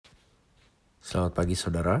Selamat pagi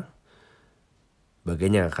saudara.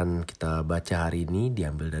 Bagian yang akan kita baca hari ini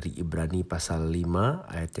diambil dari Ibrani pasal 5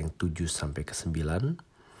 ayat yang 7 sampai ke 9.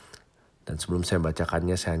 Dan sebelum saya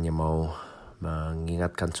bacakannya, saya hanya mau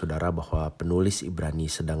mengingatkan saudara bahwa penulis Ibrani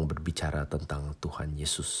sedang berbicara tentang Tuhan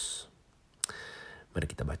Yesus. Mari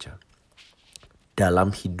kita baca.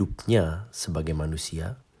 Dalam hidupnya sebagai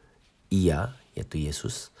manusia, ia, yaitu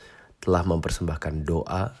Yesus, telah mempersembahkan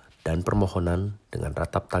doa dan permohonan dengan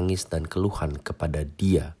ratap tangis dan keluhan kepada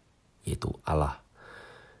Dia, yaitu Allah,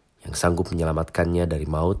 yang sanggup menyelamatkannya dari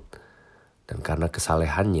maut, dan karena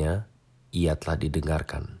kesalehannya, ia telah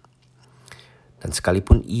didengarkan. Dan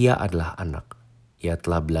sekalipun ia adalah anak, ia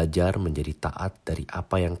telah belajar menjadi taat dari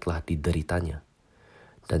apa yang telah dideritanya.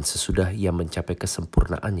 Dan sesudah ia mencapai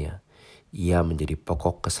kesempurnaannya, ia menjadi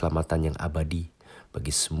pokok keselamatan yang abadi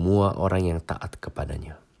bagi semua orang yang taat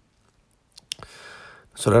kepadanya.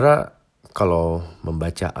 Saudara, kalau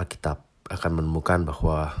membaca Alkitab akan menemukan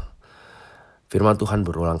bahwa firman Tuhan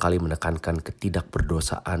berulang kali menekankan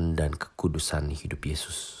ketidakberdosaan dan kekudusan hidup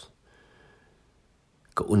Yesus.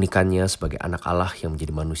 Keunikannya sebagai anak Allah yang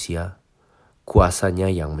menjadi manusia,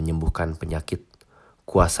 kuasanya yang menyembuhkan penyakit,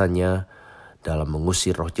 kuasanya dalam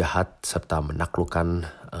mengusir roh jahat serta menaklukkan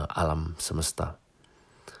alam semesta.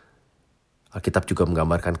 Alkitab juga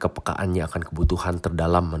menggambarkan kepekaannya akan kebutuhan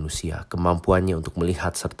terdalam manusia, kemampuannya untuk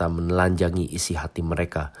melihat serta menelanjangi isi hati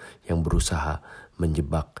mereka yang berusaha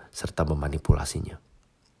menjebak serta memanipulasinya.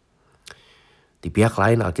 Di pihak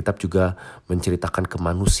lain, Alkitab juga menceritakan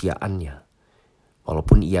kemanusiaannya.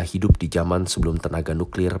 Walaupun ia hidup di zaman sebelum tenaga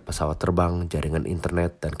nuklir, pesawat terbang, jaringan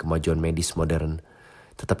internet, dan kemajuan medis modern,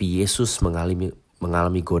 tetapi Yesus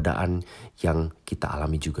mengalami godaan yang kita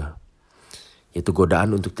alami juga. Yaitu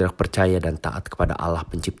godaan untuk tidak percaya dan taat kepada Allah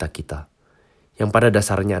pencipta kita, yang pada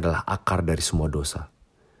dasarnya adalah akar dari semua dosa.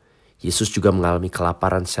 Yesus juga mengalami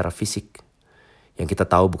kelaparan secara fisik, yang kita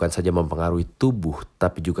tahu bukan saja mempengaruhi tubuh,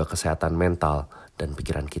 tapi juga kesehatan mental dan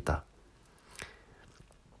pikiran kita.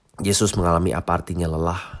 Yesus mengalami apa artinya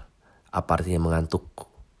lelah, apa artinya mengantuk,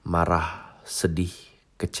 marah, sedih,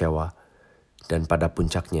 kecewa, dan pada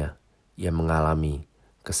puncaknya ia mengalami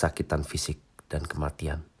kesakitan fisik dan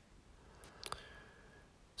kematian.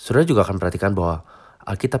 Saudara juga akan perhatikan bahwa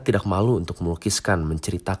Alkitab tidak malu untuk melukiskan,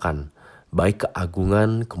 menceritakan baik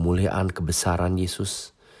keagungan, kemuliaan, kebesaran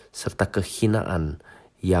Yesus, serta kehinaan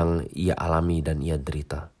yang ia alami dan ia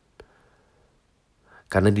derita.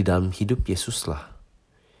 Karena di dalam hidup Yesuslah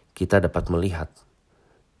kita dapat melihat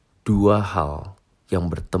dua hal yang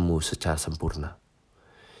bertemu secara sempurna.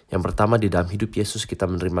 Yang pertama, di dalam hidup Yesus kita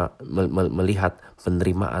melihat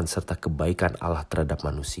penerimaan serta kebaikan Allah terhadap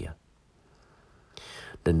manusia.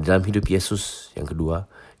 Dan di dalam hidup Yesus yang kedua,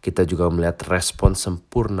 kita juga melihat respon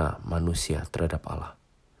sempurna manusia terhadap Allah.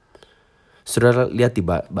 Saudara lihat di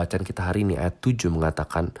bacaan kita hari ini ayat 7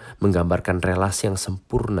 menggambarkan relasi yang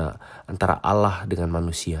sempurna antara Allah dengan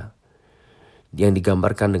manusia. Yang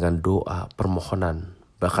digambarkan dengan doa, permohonan,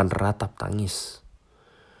 bahkan ratap tangis.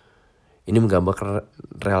 Ini menggambarkan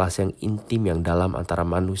relasi yang intim yang dalam antara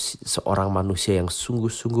seorang manusia yang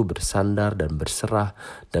sungguh-sungguh bersandar dan berserah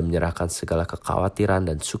dan menyerahkan segala kekhawatiran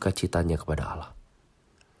dan sukacitanya kepada Allah.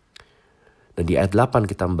 Dan di ayat 8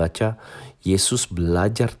 kita membaca, Yesus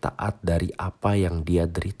belajar taat dari apa yang dia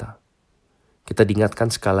derita. Kita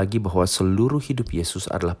diingatkan sekali lagi bahwa seluruh hidup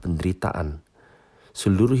Yesus adalah penderitaan.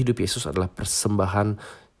 Seluruh hidup Yesus adalah persembahan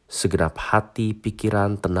segenap hati,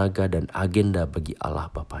 pikiran, tenaga, dan agenda bagi Allah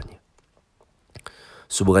Bapanya.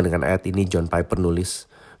 Sehubungan dengan ayat ini, John Piper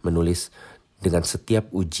menulis, dengan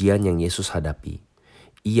setiap ujian yang Yesus hadapi,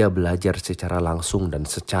 ia belajar secara langsung dan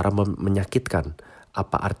secara menyakitkan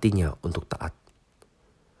apa artinya untuk taat.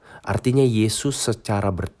 Artinya Yesus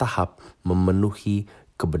secara bertahap memenuhi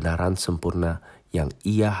kebenaran sempurna yang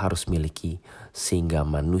ia harus miliki sehingga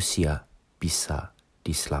manusia bisa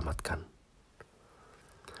diselamatkan.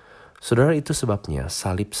 Saudara, itu sebabnya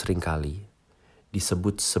salib seringkali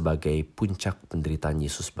disebut sebagai puncak penderitaan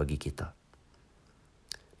Yesus bagi kita.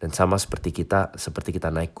 Dan sama seperti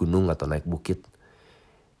kita naik gunung atau naik bukit,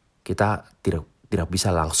 kita tidak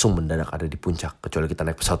bisa langsung mendadak ada di puncak, kecuali kita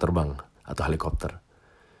naik pesawat terbang atau helikopter.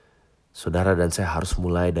 Saudara dan saya harus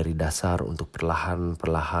mulai dari dasar untuk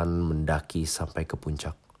perlahan-perlahan mendaki sampai ke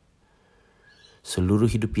puncak.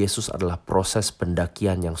 Seluruh hidup Yesus adalah proses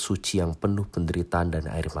pendakian yang suci, yang penuh penderitaan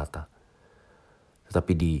dan air mata.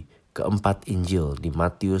 Tetapi di keempat Injil, di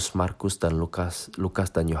Matius, Markus, dan Lukas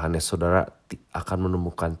dan Yohanes, saudara akan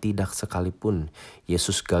menemukan tidak sekalipun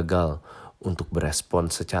Yesus gagal untuk berespon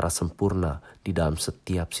secara sempurna di dalam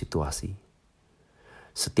setiap situasi.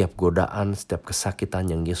 Setiap godaan, setiap kesakitan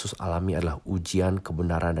yang Yesus alami adalah ujian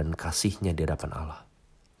kebenaran dan kasih-Nya di hadapan Allah.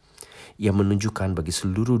 Ia menunjukkan bagi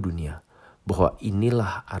seluruh dunia bahwa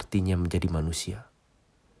inilah artinya menjadi manusia.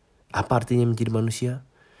 Apa artinya menjadi manusia?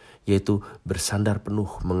 Yaitu bersandar penuh,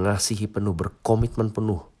 mengasihi penuh, berkomitmen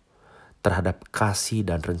penuh terhadap kasih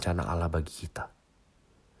dan rencana Allah bagi kita.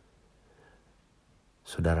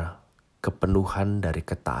 Saudara, kepenuhan dari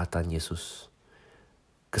ketaatan Yesus,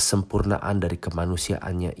 kesempurnaan dari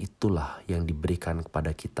kemanusiaannya itulah yang diberikan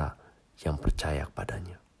kepada kita yang percaya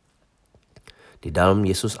kepadanya. Di dalam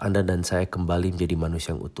Yesus Anda dan saya kembali menjadi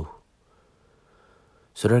manusia yang utuh.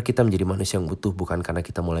 Saudara, kita menjadi manusia yang utuh bukan karena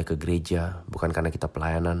kita mulai ke gereja, bukan karena kita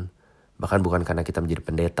pelayanan, bahkan bukan karena kita menjadi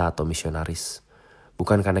pendeta atau misionaris,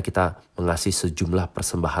 bukan karena kita mengasihi sejumlah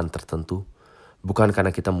persembahan tertentu, bukan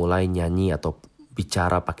karena kita mulai nyanyi atau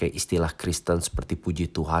bicara pakai istilah Kristen seperti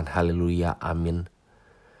puji Tuhan, haleluya, amin.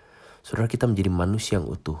 Saudara, kita menjadi manusia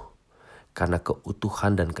yang utuh karena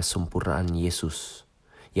keutuhan dan kesempurnaan Yesus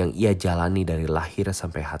yang ia jalani dari lahir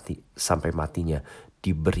sampai matinya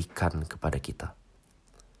diberikan kepada kita.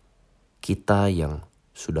 Kita yang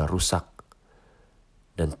sudah rusak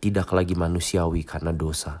dan tidak lagi manusiawi karena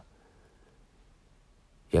dosa,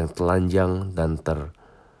 yang telanjang dan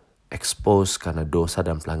terekspos karena dosa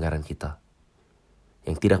dan pelanggaran kita,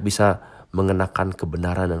 yang tidak bisa mengenakan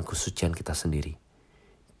kebenaran dan kesucian kita sendiri,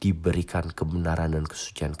 diberikan kebenaran dan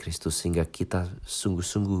kesucian Kristus sehingga kita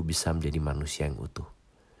sungguh-sungguh bisa menjadi manusia yang utuh.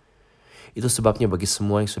 Itu sebabnya bagi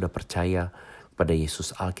semua yang sudah percaya kepada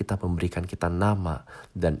Yesus, Alkitab memberikan kita nama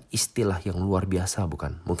dan istilah yang luar biasa,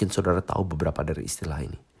 bukan? Mungkin saudara tahu beberapa dari istilah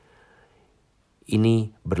ini. Ini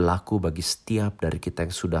berlaku bagi setiap dari kita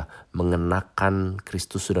yang sudah mengenakan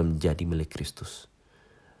Kristus, sudah menjadi milik Kristus.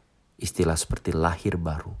 Istilah seperti lahir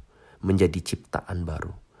baru, menjadi ciptaan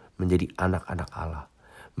baru, menjadi anak-anak Allah,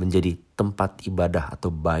 menjadi tempat ibadah atau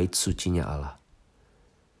bait sucinya Allah.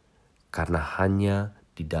 Karena hanya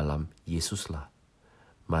di dalam Yesuslah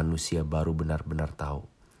manusia baru benar-benar tahu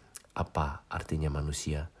apa artinya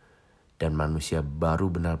manusia, dan manusia baru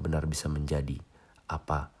benar-benar bisa menjadi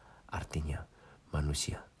apa artinya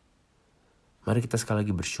manusia. Mari kita sekali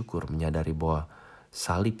lagi bersyukur menyadari bahwa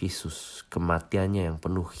salib Yesus, kematiannya yang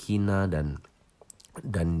penuh hina dan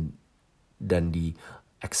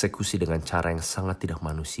dieksekusi dengan cara yang sangat tidak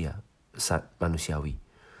manusiawi,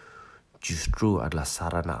 justru adalah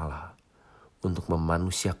sarana Allah untuk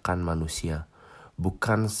memanusiakan manusia,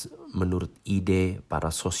 bukan menurut ide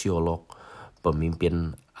para sosiolog,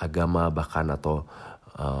 pemimpin agama bahkan atau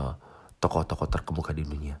tokoh-tokoh terkemuka di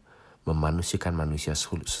dunia. Memanusiakan manusia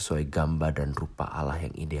sesuai gambar dan rupa Allah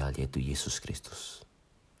yang ideal, yaitu Yesus Kristus.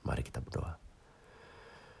 Mari kita berdoa.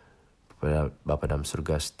 Bapa dalam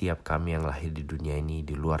surga, setiap kami yang lahir di dunia ini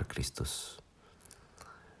di luar Kristus,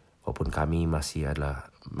 walaupun kami masih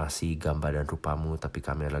gambar dan rupa-Mu, tapi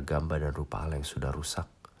kami adalah gambar dan rupa Allah yang sudah rusak,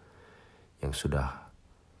 yang sudah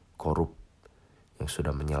korup, yang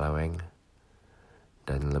sudah menyeleweng,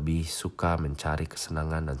 dan lebih suka mencari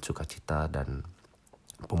kesenangan dan sukacita dan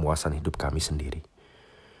pemuasan hidup kami sendiri.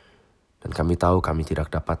 Dan kami tahu kami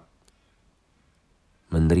tidak dapat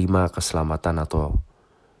menerima keselamatan atau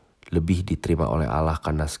lebih diterima oleh Allah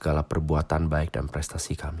karena segala perbuatan baik dan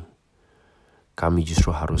prestasi kami. Kami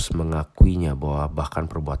justru harus mengakuinya bahwa bahkan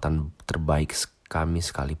perbuatan terbaik kami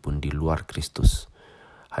sekalipun di luar Kristus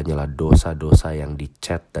hanyalah dosa-dosa yang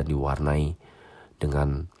dicat dan diwarnai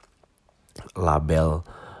dengan label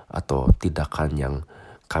atau tindakan yang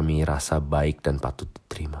kami rasa baik dan patut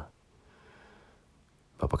diterima.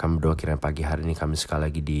 Bapak, kami berdoa kiranya pagi hari ini kami sekali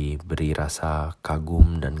lagi diberi rasa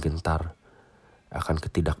kagum dan gentar akan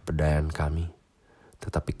ketidakberdayaan kami,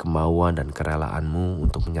 tetapi kemauan dan kerelaan-Mu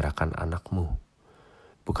untuk menyerahkan anak-Mu,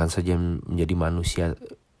 bukan saja menjadi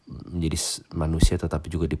manusia tetapi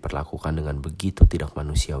juga diperlakukan dengan begitu tidak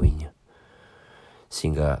manusiawinya,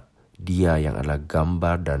 sehingga Dia yang adalah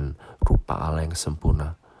gambar dan rupa Allah yang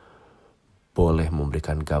sempurna boleh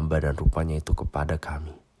memberikan gambar dan rupanya itu kepada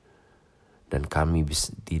kami, dan kami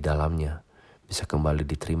di dalamnya bisa kembali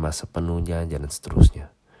diterima sepenuhnya dan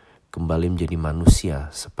seterusnya, kembali menjadi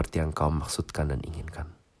manusia seperti yang Kau maksudkan dan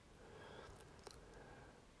inginkan.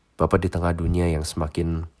 Bapa, di tengah dunia yang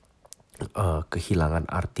semakin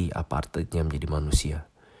kehilangan arti apa artinya menjadi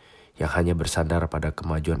manusia, yang hanya bersandar pada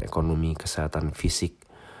kemajuan ekonomi, kesehatan fisik,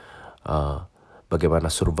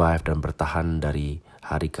 bagaimana survive dan bertahan dari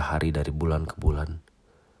hari ke hari, dari bulan ke bulan.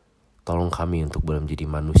 Tolong kami untuk boleh menjadi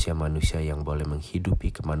manusia-manusia yang boleh menghidupi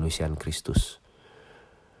kemanusiaan Kristus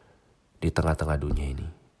di tengah-tengah dunia ini.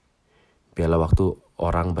 Biarlah waktu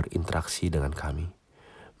orang berinteraksi dengan kami,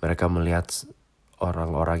 mereka melihat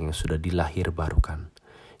orang-orang yang sudah dilahir barukan,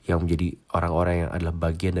 yang menjadi orang-orang yang adalah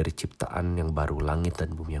bagian dari ciptaan yang baru, langit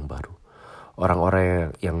dan bumi yang baru.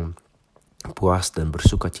 Orang-orang yang puas dan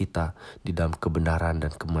bersuka cita di dalam kebenaran dan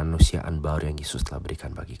kemanusiaan baru yang Yesus telah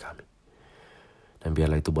berikan bagi kami. Dan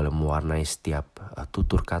biarlah itu boleh mewarnai setiap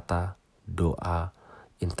tutur kata, doa,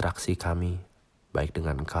 interaksi kami, baik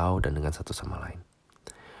dengan Engkau dan dengan satu sama lain.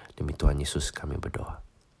 Demi Tuhan Yesus kami berdoa.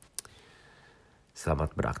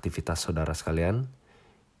 Selamat beraktivitas saudara sekalian.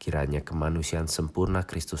 Kiranya kemanusiaan sempurna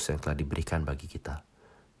Kristus yang telah diberikan bagi kita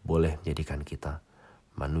boleh menjadikan kita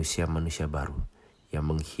manusia-manusia baru yang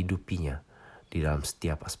menghidupinya di dalam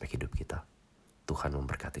setiap aspek hidup kita. Tuhan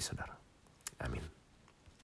memberkati saudara. Amin.